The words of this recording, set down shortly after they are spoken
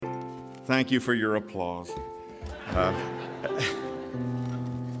Thank you for your applause.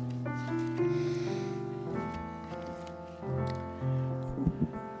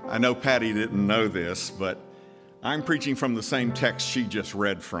 I know Patty didn't know this, but I'm preaching from the same text she just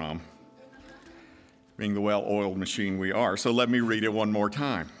read from, being the well-oiled machine we are. So let me read it one more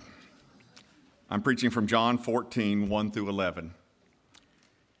time. I'm preaching from John 14, 1 through 11.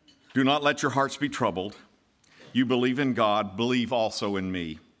 Do not let your hearts be troubled. You believe in God, believe also in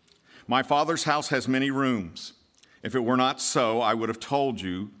me. My Father's house has many rooms. If it were not so, I would have told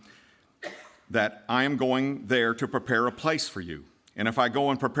you that I am going there to prepare a place for you. And if I go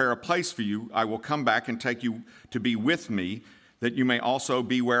and prepare a place for you, I will come back and take you to be with me, that you may also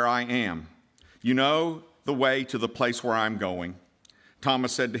be where I am. You know the way to the place where I'm going.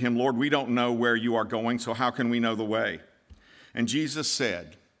 Thomas said to him, Lord, we don't know where you are going, so how can we know the way? And Jesus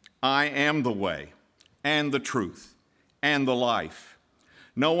said, I am the way and the truth and the life.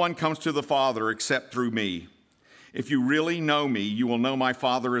 No one comes to the Father except through me. If you really know me, you will know my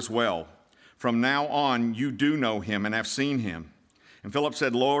Father as well. From now on, you do know him and have seen him. And Philip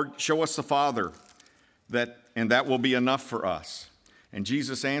said, Lord, show us the Father, and that will be enough for us. And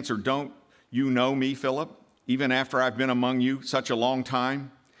Jesus answered, don't you know me, Philip, even after I've been among you such a long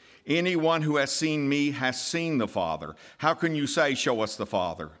time? Anyone who has seen me has seen the Father. How can you say, show us the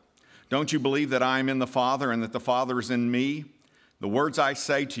Father? Don't you believe that I am in the Father and that the Father is in me? The words I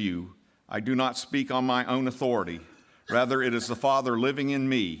say to you, I do not speak on my own authority. Rather, it is the Father living in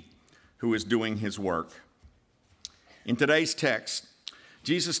me who is doing his work. In today's text,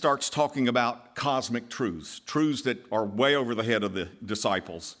 Jesus starts talking about cosmic truths that are way over the head of the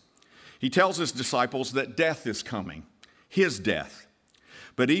disciples. He tells his disciples that death is coming, his death.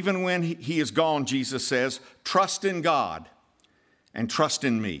 But even when he is gone, Jesus says, trust in God and trust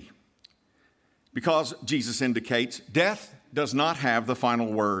in me. Because Jesus indicates death does not have the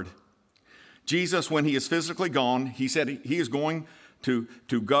final word. Jesus, when he is physically gone, he said he is going to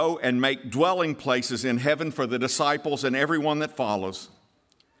go and make dwelling places in heaven for the disciples and everyone that follows.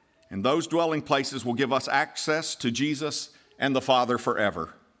 And those dwelling places will give us access to Jesus and the Father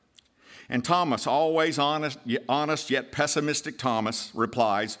forever. And Thomas, always honest yet pessimistic Thomas,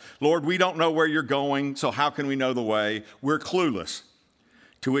 replies, Lord, we don't know where you're going, so how can we know the way? We're clueless.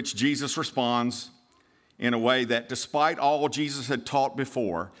 To which Jesus responds in a way that, despite all Jesus had taught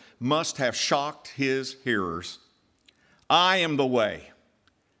before, must have shocked his hearers. I am the way.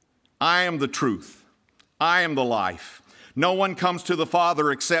 I am the truth. I am the life. No one comes to the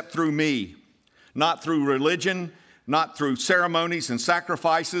Father except through me, not through religion, not through ceremonies and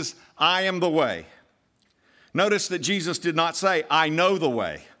sacrifices. I am the way. Notice that Jesus did not say, I know the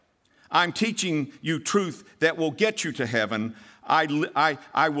way. I'm teaching you truth that will get you to heaven.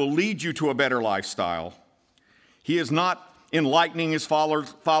 I will lead you to a better lifestyle. He is not enlightening his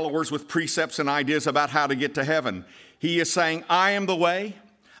followers with precepts and ideas about how to get to heaven. He is saying, I am the way.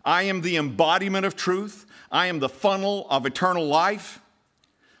 I am the embodiment of truth. I am the funnel of eternal life.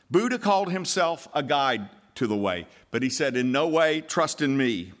 Buddha called himself a guide to the way, but he said, in no way trust in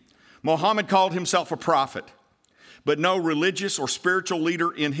me. Muhammad called himself a prophet, but no religious or spiritual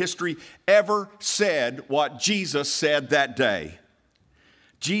leader in history ever said what Jesus said that day.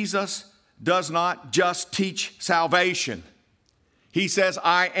 Jesus does not just teach salvation. He says,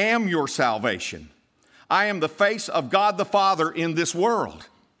 I am your salvation. I am the face of God the Father in this world.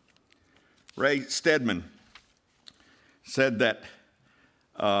 Ray Stedman said that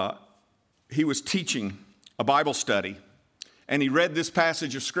he was teaching a Bible study, and he read this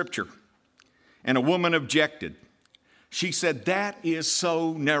passage of Scripture, and a woman objected. She said, that is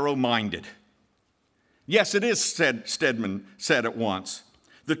so narrow-minded. Yes, it is, Stedman said at once.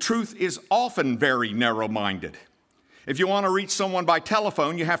 The truth is often very narrow-minded. If you want to reach someone by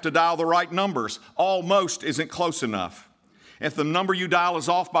telephone, you have to dial the right numbers. Almost isn't close enough. If the number you dial is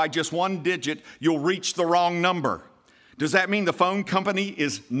off by just one digit, you'll reach the wrong number. Does that mean the phone company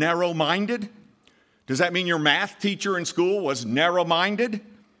is narrow-minded? Does that mean your math teacher in school was narrow-minded?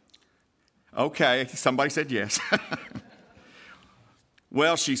 Okay, somebody said yes.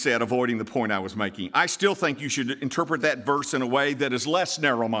 Well, she said, avoiding the point I was making, I still think you should interpret that verse in a way that is less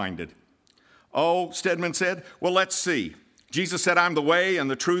narrow-minded. Oh, Stedman said, well, let's see. Jesus said, I'm the way and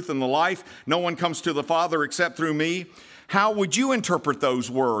the truth and the life. No one comes to the Father except through me. How would you interpret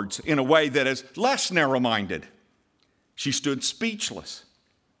those words in a way that is less narrow-minded? She stood speechless.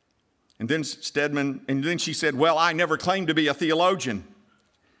 And then she said, well, I never claimed to be a theologian.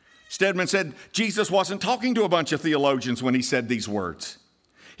 Stedman said, Jesus wasn't talking to a bunch of theologians when he said these words.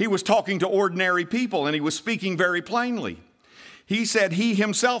 He was talking to ordinary people, and he was speaking very plainly. He said he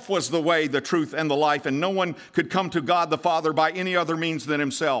himself was the way, the truth, and the life, and no one could come to God the Father by any other means than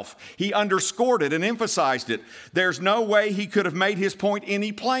himself. He underscored it and emphasized it. There's no way he could have made his point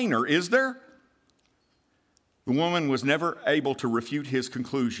any plainer, is there? The woman was never able to refute his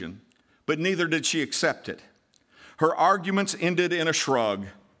conclusion, but neither did she accept it. Her arguments ended in a shrug.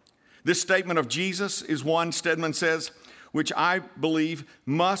 This statement of Jesus is one, Stedman says, which I believe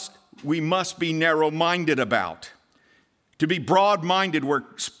we must be narrow-minded about. To be broad-minded where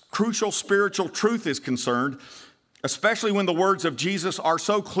crucial spiritual truth is concerned, especially when the words of Jesus are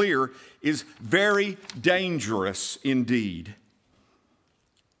so clear, is very dangerous indeed.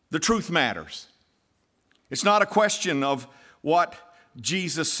 The truth matters. It's not a question of what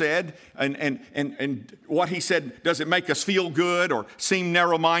Jesus said and what he said, does it make us feel good or seem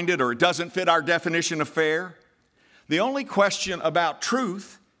narrow-minded or it doesn't fit our definition of fair? The only question about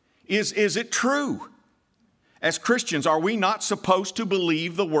truth is it true? As Christians, are we not supposed to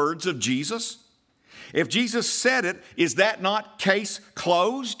believe the words of Jesus? If Jesus said it, is that not case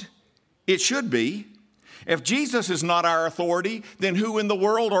closed? It should be. If Jesus is not our authority, then who in the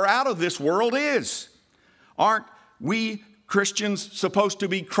world or out of this world is? Aren't we Christians supposed to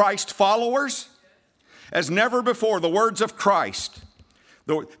be Christ followers? As never before, the words of Christ,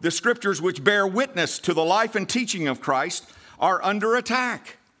 the scriptures which bear witness to the life and teaching of Christ, are under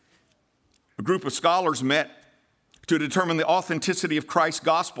attack. A group of scholars met to determine the authenticity of Christ's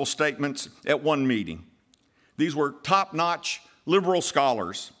gospel statements at one meeting. These were top-notch liberal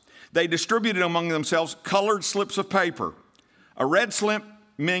scholars. They distributed among themselves colored slips of paper. A red slip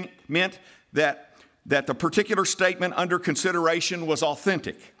meant that the particular statement under consideration was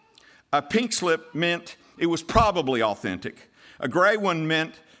authentic. A pink slip meant it was probably authentic. A gray one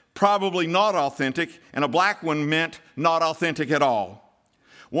meant probably not authentic, and a black one meant not authentic at all.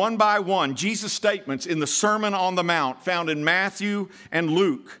 One by one, Jesus' statements in the Sermon on the Mount found in Matthew and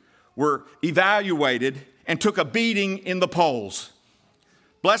Luke were evaluated and took a beating in the polls.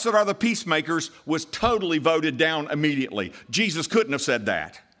 Blessed are the peacemakers was totally voted down immediately. Jesus couldn't have said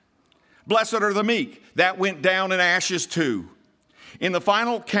that. Blessed are the meek. That went down in ashes too. In the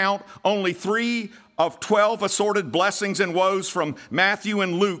final count, only 3 of 12 assorted blessings and woes from Matthew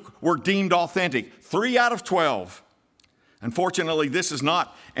and Luke were deemed authentic. 3 out of 12. Unfortunately, this is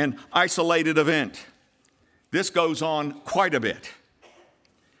not an isolated event. This goes on quite a bit,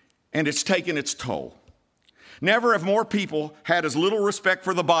 and it's taken its toll. Never have more people had as little respect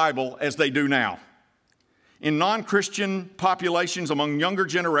for the Bible as they do now. In non-Christian populations among younger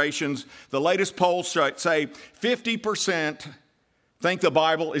generations, the latest polls say 50% think the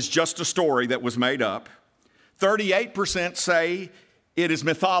Bible is just a story that was made up. 38% say it is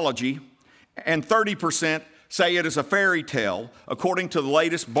mythology, and 30% say it is a fairy tale, according to the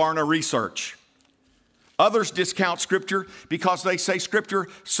latest Barna research. Others discount Scripture because they say Scripture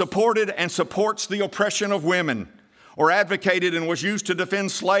supported and supports the oppression of women, or advocated and was used to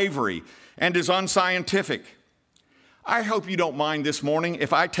defend slavery, and is unscientific. I hope you don't mind this morning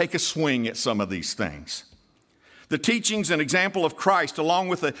if I take a swing at some of these things. The teachings and example of Christ, along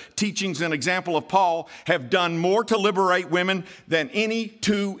with the teachings and example of Paul, have done more to liberate women than any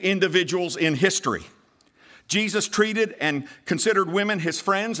 2 individuals in history. Jesus treated and considered women his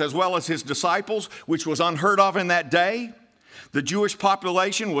friends as well as his disciples, which was unheard of in that day. The Jewish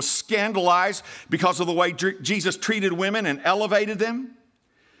population was scandalized because of the way Jesus treated women and elevated them.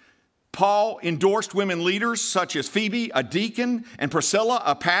 Paul endorsed women leaders such as Phoebe, a deacon, and Priscilla,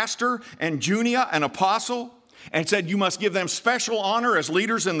 a pastor, and Junia, an apostle, and said you must give them special honor as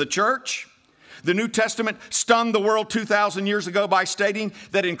leaders in the church. The New Testament stunned the world 2,000 years ago by stating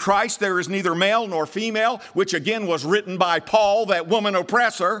that in Christ there is neither male nor female, which again was written by Paul, that woman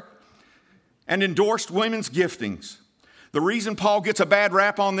oppressor, and endorsed women's giftings. The reason Paul gets a bad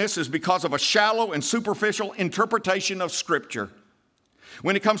rap on this is because of a shallow and superficial interpretation of Scripture.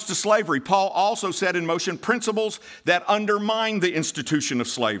 When it comes to slavery, Paul also set in motion principles that undermine the institution of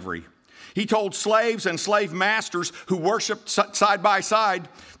slavery. He told slaves and slave masters who worshiped side by side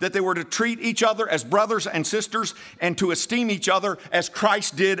that they were to treat each other as brothers and sisters and to esteem each other as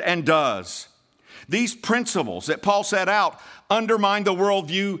Christ did and does. These principles that Paul set out undermined the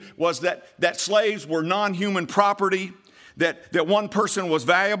worldview was that slaves were non-human property, that one person was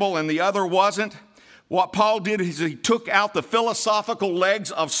valuable and the other wasn't. What Paul did is he took out the philosophical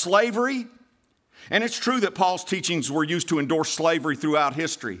legs of slavery. And it's true that Paul's teachings were used to endorse slavery throughout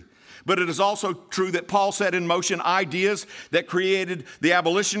history. But it is also true that Paul set in motion ideas that created the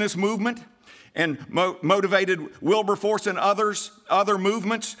abolitionist movement and motivated Wilberforce and other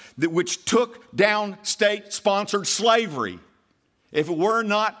movements which took down state-sponsored slavery. If it were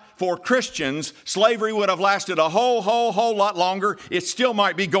not for Christians, slavery would have lasted a whole lot longer. It still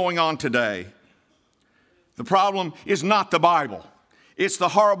might be going on today. The problem is not the Bible. It's the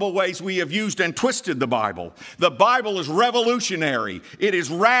horrible ways we have used and twisted the Bible. The Bible is revolutionary. It is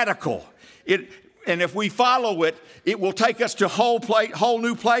radical. And if we follow it, it will take us to whole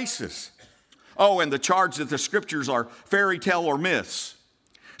new places. Oh, and the charge that the scriptures are fairy tale or myths.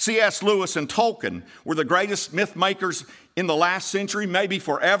 C.S. Lewis and Tolkien were the greatest myth makers in the last century, maybe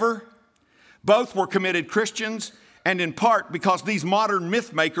forever. Both were committed Christians, and in part because these modern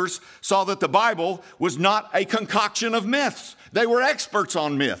myth makers saw that the Bible was not a concoction of myths. They were experts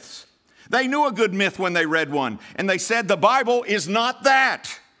on myths. They knew a good myth when they read one, and they said the Bible is not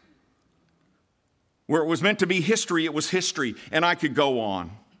that. Where it was meant to be history, it was history, and I could go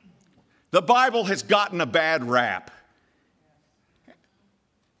on. The Bible has gotten a bad rap.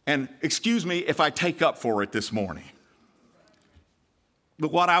 And excuse me if I take up for it this morning.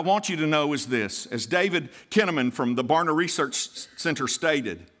 But what I want you to know is this. As David Kinnaman from the Barna Research Center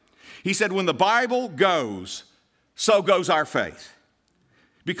stated, he said, when the Bible goes, so goes our faith.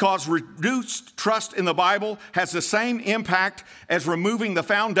 Because reduced trust in the Bible has the same impact as removing the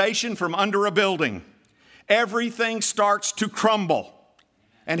foundation from under a building. Everything starts to crumble.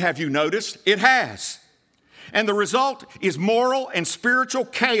 And have you noticed? It has. And the result is moral and spiritual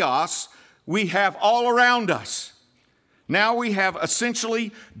chaos we have all around us. Now we have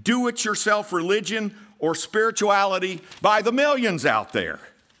essentially do-it-yourself religion or spirituality by the millions out there.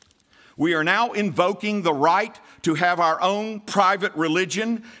 We are now invoking the right to have our own private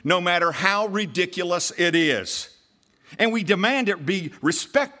religion, no matter how ridiculous it is. And we demand it be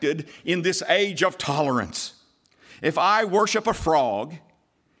respected in this age of tolerance. If I worship a frog,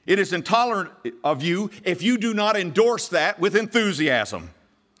 it is intolerant of you if you do not endorse that with enthusiasm.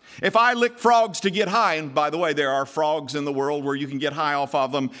 If I lick frogs to get high, and by the way, there are frogs in the world where you can get high off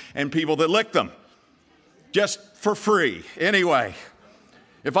of them and people that lick them just for free. Anyway,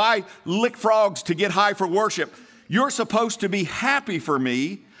 if I lick frogs to get high for worship, you're supposed to be happy for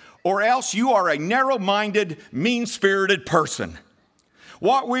me, or else you are a narrow-minded, mean-spirited person.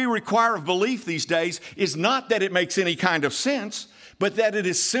 What we require of belief these days is not that it makes any kind of sense, but that it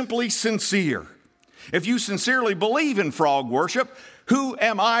is simply sincere. If you sincerely believe in frog worship, who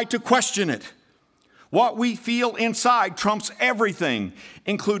am I to question it? What we feel inside trumps everything,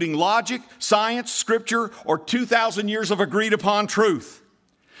 including logic, science, scripture, or 2,000 years of agreed upon truth.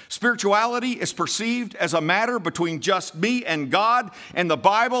 Spirituality is perceived as a matter between just me and God, and the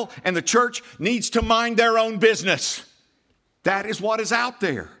Bible and the church needs to mind their own business. That is what is out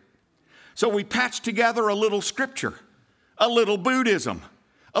there. So we patch together a little scripture, a little Buddhism,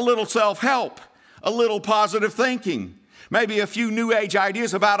 a little self-help, a little positive thinking, maybe a few New Age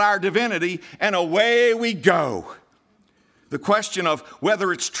ideas about our divinity, and away we go. The question of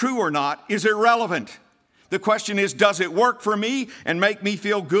whether it's true or not is irrelevant. The question is, does it work for me and make me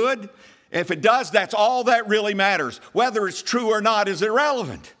feel good? If it does, that's all that really matters. Whether it's true or not is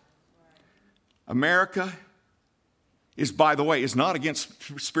irrelevant. America is, by the way, is not against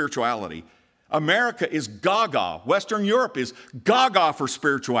spirituality. America is gaga. Western Europe is gaga for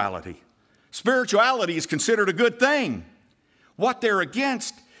spirituality. Spirituality is considered a good thing. What they're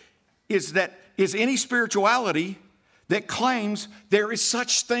against is any spirituality that claims there is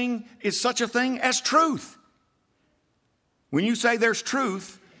such a thing as truth. When you say there's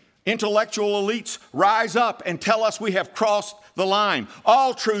truth, intellectual elites rise up and tell us we have crossed the line.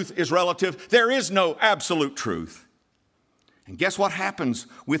 All truth is relative. There is no absolute truth. And guess what happens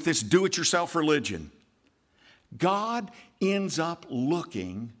with this do-it-yourself religion? God ends up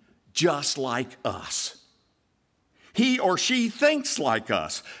looking just like us. He or she thinks like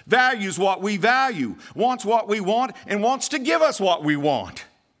us, values what we value, wants what we want, and wants to give us what we want.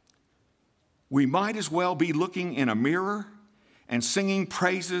 We might as well be looking in a mirror and singing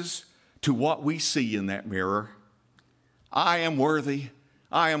praises to what we see in that mirror. I am worthy,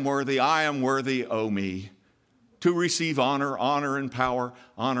 I am worthy, I am worthy, oh me, to receive honor, honor and power,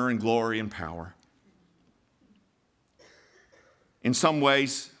 honor and glory and power. In some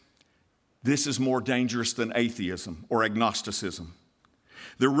ways, this is more dangerous than atheism or agnosticism.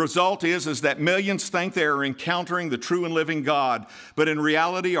 The result is that millions think they are encountering the true and living God, but in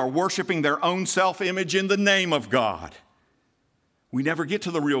reality are worshiping their own self-image in the name of God. We never get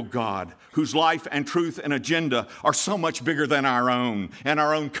to the real God, whose life and truth and agenda are so much bigger than our own, and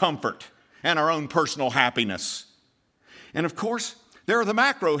our own comfort, and our own personal happiness. And of course, there are the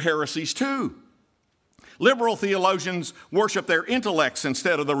macro heresies too. Liberal theologians worship their intellects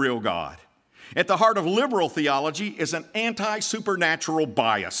instead of the real God. At the heart of liberal theology is an anti-supernatural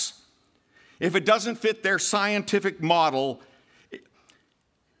bias. If it doesn't fit their scientific model,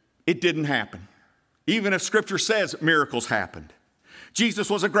 It didn't happen. Even if Scripture says miracles happened. Jesus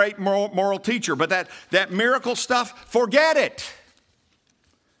was a great moral teacher, but that miracle stuff, forget it.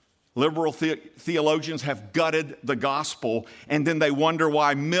 Liberal theologians have gutted the gospel, and then they wonder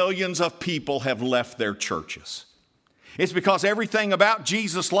why millions of people have left their churches. It's because everything about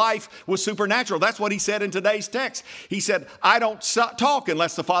Jesus' life was supernatural. That's what he said in today's text. He said, I don't talk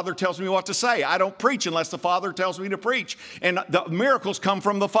unless the Father tells me what to say. I don't preach unless the Father tells me to preach. And the miracles come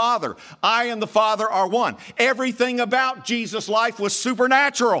from the Father. I and the Father are one. Everything about Jesus' life was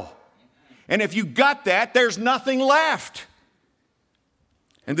supernatural. And if you got that, there's nothing left.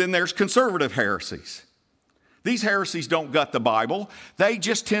 And then there's conservative heresies. These heresies don't gut the Bible. They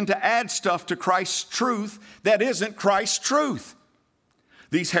just tend to add stuff to Christ's truth that isn't Christ's truth.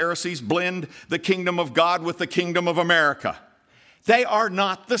 These heresies blend the kingdom of God with the kingdom of America. They are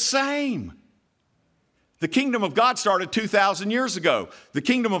not the same. The kingdom of God started 2,000 years ago. The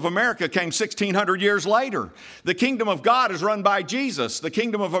kingdom of America came 1,600 years later. The kingdom of God is run by Jesus. The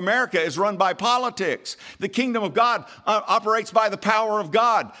kingdom of America is run by politics. The kingdom of God operates by the power of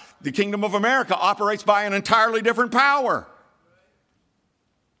God. The kingdom of America operates by an entirely different power.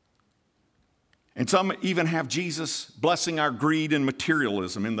 And some even have Jesus blessing our greed and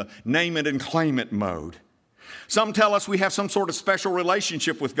materialism in the name it and claim it mode. Some tell us we have some sort of special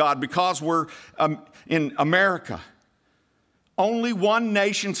relationship with God because we're in America. Only one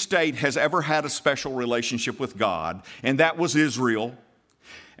nation state has ever had a special relationship with God, and that was Israel.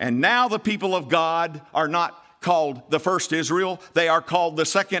 And now the people of God are not called the first Israel. They are called the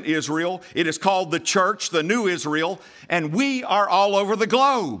second Israel. It is called the church, the new Israel, and we are all over the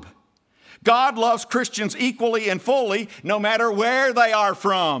globe. God loves Christians equally and fully, no matter where they are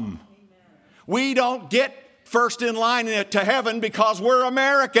from. We don't get first in line to heaven because we're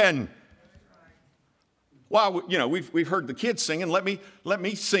American. Well, you know, we've heard the kids singing. Let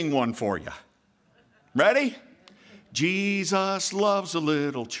me sing one for you. Ready? Jesus loves the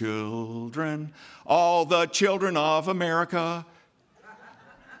little children, all the children of America,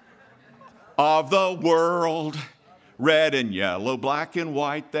 of the world. Red and yellow, black and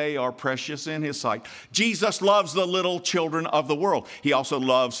white, they are precious in his sight. Jesus loves the little children of the world. He also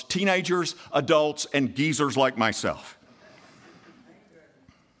loves teenagers, adults, and geezers like myself.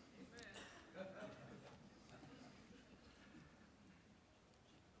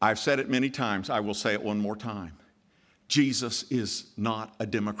 I've said it many times. I will say it one more time. Jesus is not a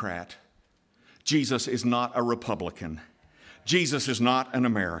Democrat. Jesus is not a Republican. Jesus is not an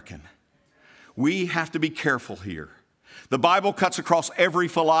American. We have to be careful here. The Bible cuts across every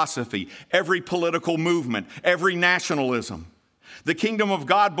philosophy, every political movement, every nationalism. The kingdom of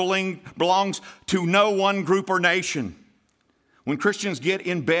God belongs to no one group or nation. When Christians get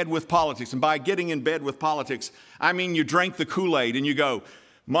in bed with politics, and by getting in bed with politics, I mean you drink the Kool-Aid and you go,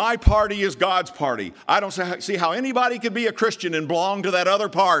 my party is God's party. I don't see how anybody could be a Christian and belong to that other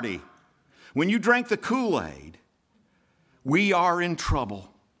party. When you drink the Kool-Aid, we are in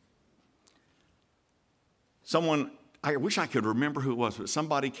trouble. I wish I could remember who it was, but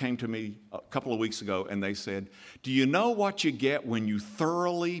somebody came to me a couple of weeks ago and they said, do you know what you get when you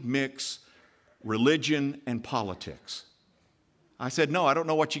thoroughly mix religion and politics? I said, no, I don't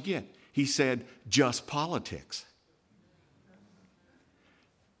know what you get. He said, just politics.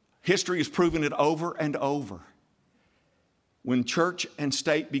 History has proven it over and over. When church and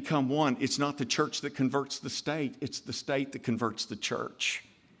state become one, it's not the church that converts the state, it's the state that converts the church.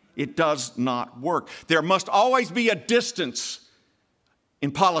 It does not work. There must always be a distance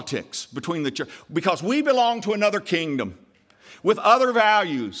in politics between the church because we belong to another kingdom with other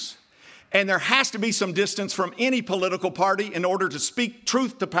values. And there has to be some distance from any political party in order to speak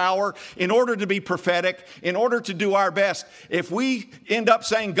truth to power, in order to be prophetic, in order to do our best. If we end up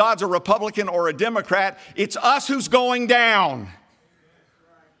saying God's a Republican or a Democrat, it's us who's going down.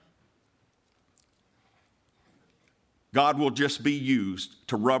 God will just be used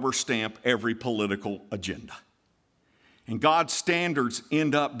to rubber stamp every political agenda. And God's standards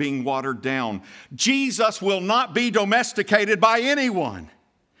end up being watered down. Jesus will not be domesticated by anyone.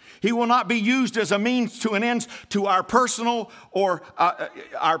 He will not be used as a means to an end to our personal or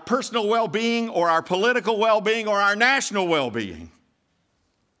our personal well-being or our political well-being or our national well-being.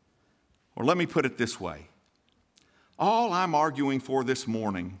 Or let me put it this way. All I'm arguing for this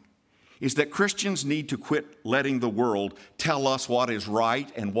morning is that Christians need to quit letting the world tell us what is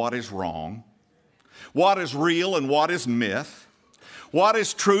right and what is wrong, what is real and what is myth, what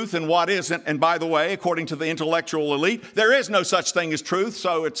is truth and what isn't. And by the way, according to the intellectual elite, there is no such thing as truth,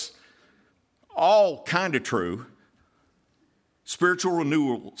 so it's all kind of true. Spiritual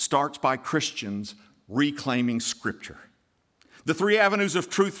renewal starts by Christians reclaiming Scripture. The three avenues of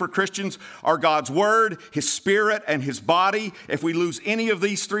truth for Christians are God's Word, His Spirit, and His body. If we lose any of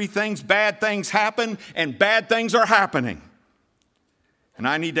these three things, bad things happen, and bad things are happening. And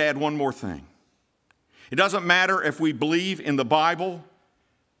I need to add one more thing. It doesn't matter if we believe in the Bible,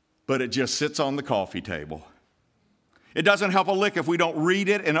 but it just sits on the coffee table. It doesn't help a lick if we don't read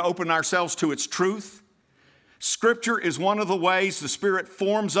it and open ourselves to its truth. Scripture is one of the ways the Spirit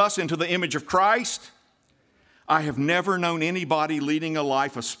forms us into the image of Christ. I have never known anybody leading a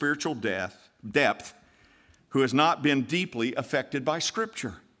life of spiritual depth who has not been deeply affected by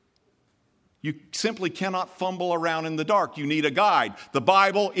Scripture. You simply cannot fumble around in the dark. You need a guide. The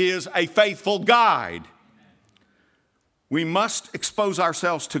Bible is a faithful guide. We must expose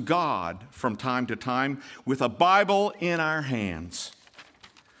ourselves to God from time to time with a Bible in our hands.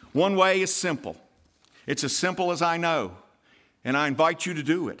 One way is simple. It's as simple as I know, and I invite you to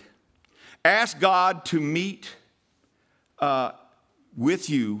do it. Ask God to meet with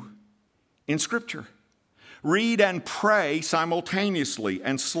you in Scripture. Read and pray simultaneously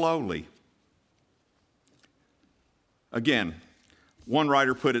and slowly. Again, one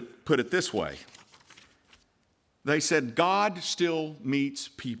writer put it this way. They said, God still meets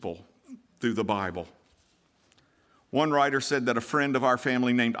people through the Bible. One writer said that a friend of our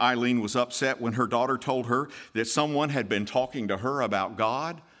family named Eileen was upset when her daughter told her that someone had been talking to her about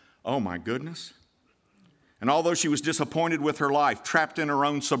God. Oh my goodness. And although she was disappointed with her life, trapped in her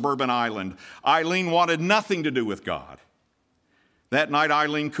own suburban island, Eileen wanted nothing to do with God. That night,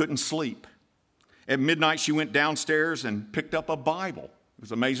 Eileen couldn't sleep. At midnight, she went downstairs and picked up a Bible. It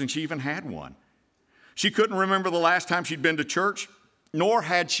was amazing she even had one. She couldn't remember the last time she'd been to church, nor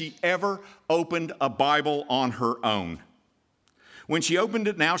had she ever opened a Bible on her own. When she opened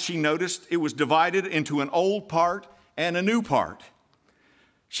it now, she noticed it was divided into an old part and a new part.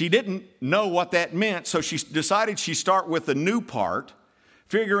 She didn't know what that meant, so she decided she'd start with the new part,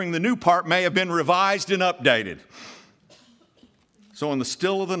 figuring the new part may have been revised and updated. So in the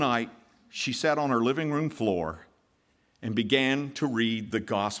still of the night, she sat on her living room floor and began to read the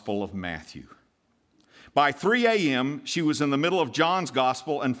Gospel of Matthew. By 3 a.m., she was in the middle of John's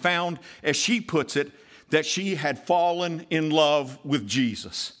Gospel and found, as she puts it, that she had fallen in love with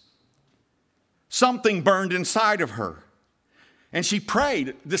Jesus. Something burned inside of her. And she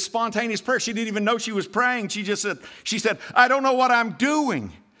prayed this spontaneous prayer. She didn't even know she was praying. She said, I don't know what I'm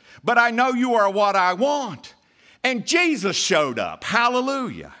doing, but I know you are what I want. And Jesus showed up.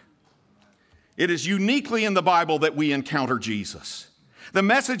 Hallelujah. It is uniquely in the Bible that we encounter Jesus. The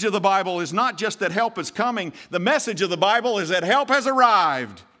message of the Bible is not just that help is coming. The message of the Bible is that help has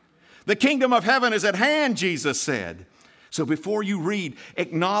arrived. The kingdom of heaven is at hand, Jesus said. So before you read,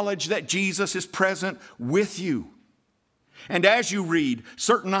 acknowledge that Jesus is present with you. And as you read,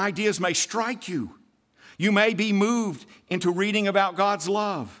 certain ideas may strike you. You may be moved into reading about God's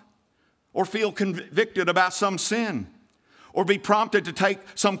love, or feel convicted about some sin, or be prompted to take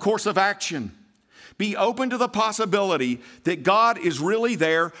some course of action. Be open to the possibility that God is really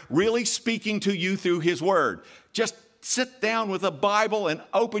there, really speaking to you through His Word. Just sit down with a Bible and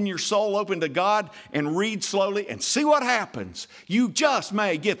open your soul open to God and read slowly and see what happens. You just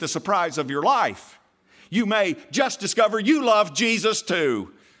may get the surprise of your life. You may just discover you love Jesus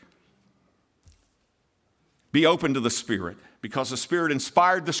too. Be open to the Spirit, because the Spirit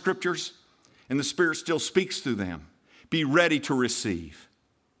inspired the Scriptures and the Spirit still speaks through them. Be ready to receive.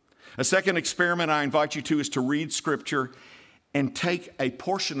 A second experiment I invite you to is to read Scripture and take a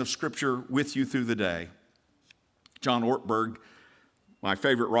portion of Scripture with you through the day. John Ortberg, my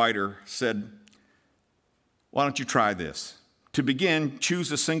favorite writer, said, why don't you try this? To begin,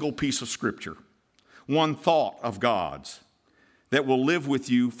 choose a single piece of Scripture, one thought of God's that will live with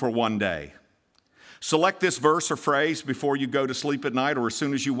you for one day. Select this verse or phrase before you go to sleep at night or as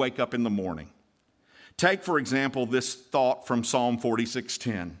soon as you wake up in the morning. Take, for example, this thought from Psalm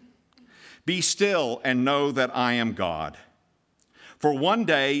 46:10. Be still and know that I am God. For one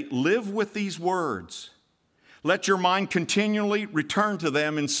day, live with these words. Let your mind continually return to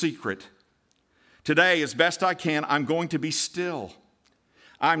them in secret. Today, as best I can, I'm going to be still.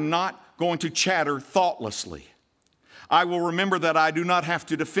 I'm not going to chatter thoughtlessly. I will remember that I do not have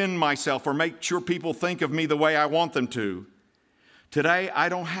to defend myself or make sure people think of me the way I want them to. Today, I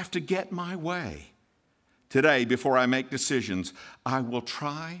don't have to get my way. Today, before I make decisions, I will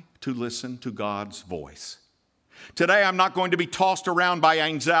try to listen to God's voice. Today, I'm not going to be tossed around by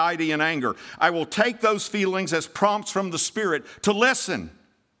anxiety and anger. I will take those feelings as prompts from the Spirit to listen.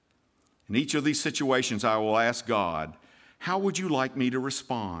 In each of these situations, I will ask God, how would you like me to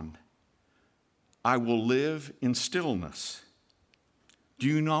respond? I will live in stillness. Do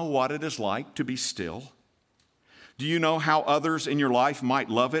you know what it is like to be still? Do you know how others in your life might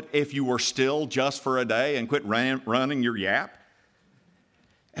love it if you were still just for a day and quit running your yap?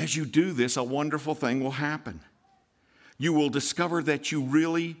 As you do this, a wonderful thing will happen. You will discover that you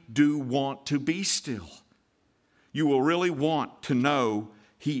really do want to be still. You will really want to know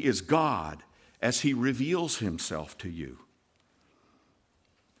He is God as He reveals Himself to you.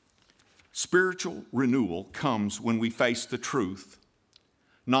 Spiritual renewal comes when we face the truth,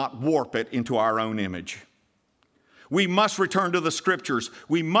 not warp it into our own image. We must return to the Scriptures.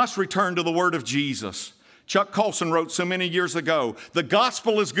 We must return to the Word of Jesus. Chuck Colson wrote so many years ago, the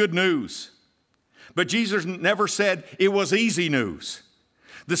gospel is good news. But Jesus never said it was easy news.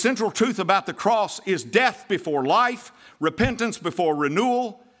 The central truth about the cross is death before life, repentance before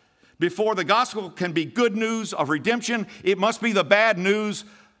renewal. Before the gospel can be good news of redemption, it must be the bad news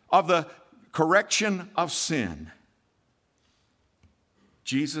of the correction of sin.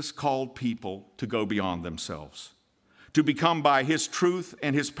 Jesus called people to go beyond themselves, to become by His truth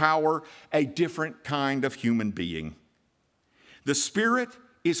and His power a different kind of human being. The Spirit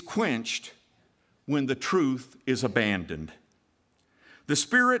is quenched when the truth is abandoned. The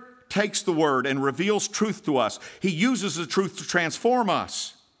Spirit takes the Word and reveals truth to us. He uses the truth to transform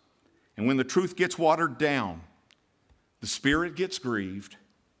us. And when the truth gets watered down, the Spirit gets grieved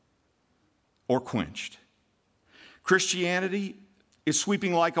or quenched. Christianity is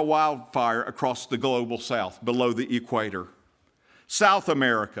sweeping like a wildfire across the global south, below the equator. South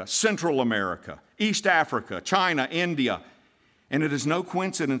America, Central America, East Africa, China, India. And it is no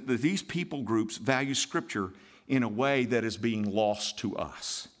coincidence that these people groups value Scripture in a way that is being lost to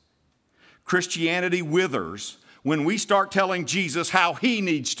us. Christianity withers when we start telling Jesus how He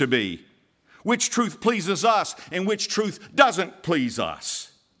needs to be, which truth pleases us and which truth doesn't please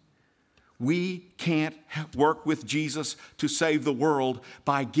us. We can't work with Jesus to save the world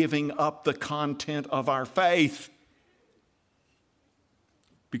by giving up the content of our faith.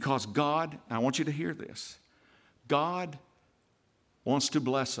 Because God, and I want you to hear this, God wants to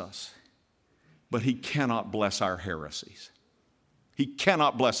bless us, but He cannot bless our heresies. He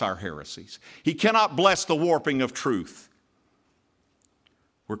cannot bless our heresies. He cannot bless the warping of truth.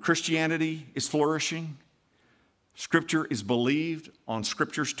 Where Christianity is flourishing, Scripture is believed on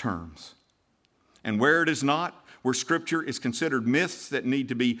Scripture's terms. And where it is not, where Scripture is considered myths that need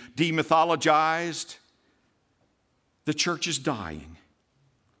to be demythologized, the church is dying.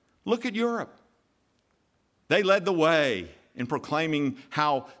 Look at Europe. They led the way in proclaiming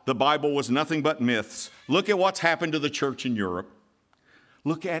how the Bible was nothing but myths. Look at what's happened to the church in Europe.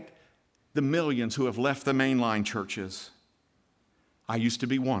 Look at the millions who have left the mainline churches. I used to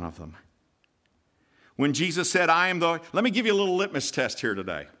be one of them. When Jesus said, let me give you a little litmus test here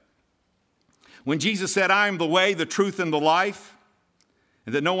today. When Jesus said, I am the way, the truth, and the life,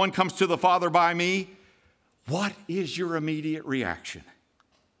 and that no one comes to the Father by me, what is your immediate reaction?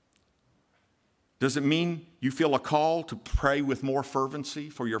 Does it mean you feel a call to pray with more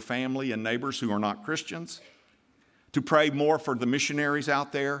fervency for your family and neighbors who are not Christians? To pray more for the missionaries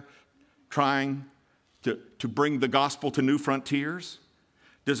out there trying to bring the gospel to new frontiers?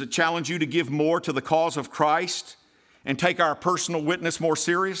 Does it challenge you to give more to the cause of Christ and take our personal witness more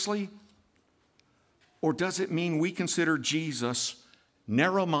seriously? Or does it mean we consider Jesus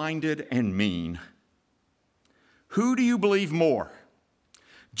narrow-minded and mean? Who do you believe more?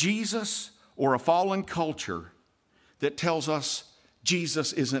 Jesus or a fallen culture that tells us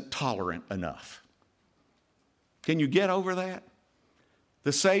Jesus isn't tolerant enough? Can you get over that?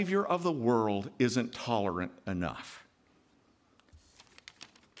 The Savior of the world isn't tolerant enough.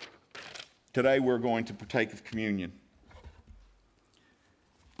 Today we're going to partake of communion.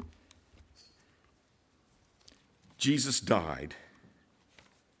 Jesus died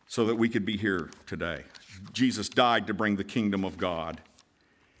so that we could be here today. Jesus died to bring the kingdom of God.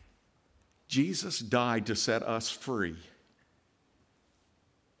 Jesus died to set us free.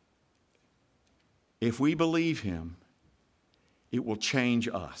 If we believe Him, it will change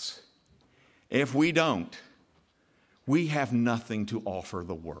us. If we don't, we have nothing to offer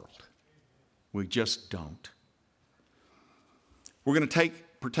the world. We just don't. We're going to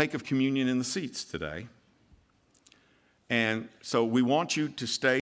partake of communion in the seats today. And so we want you to stay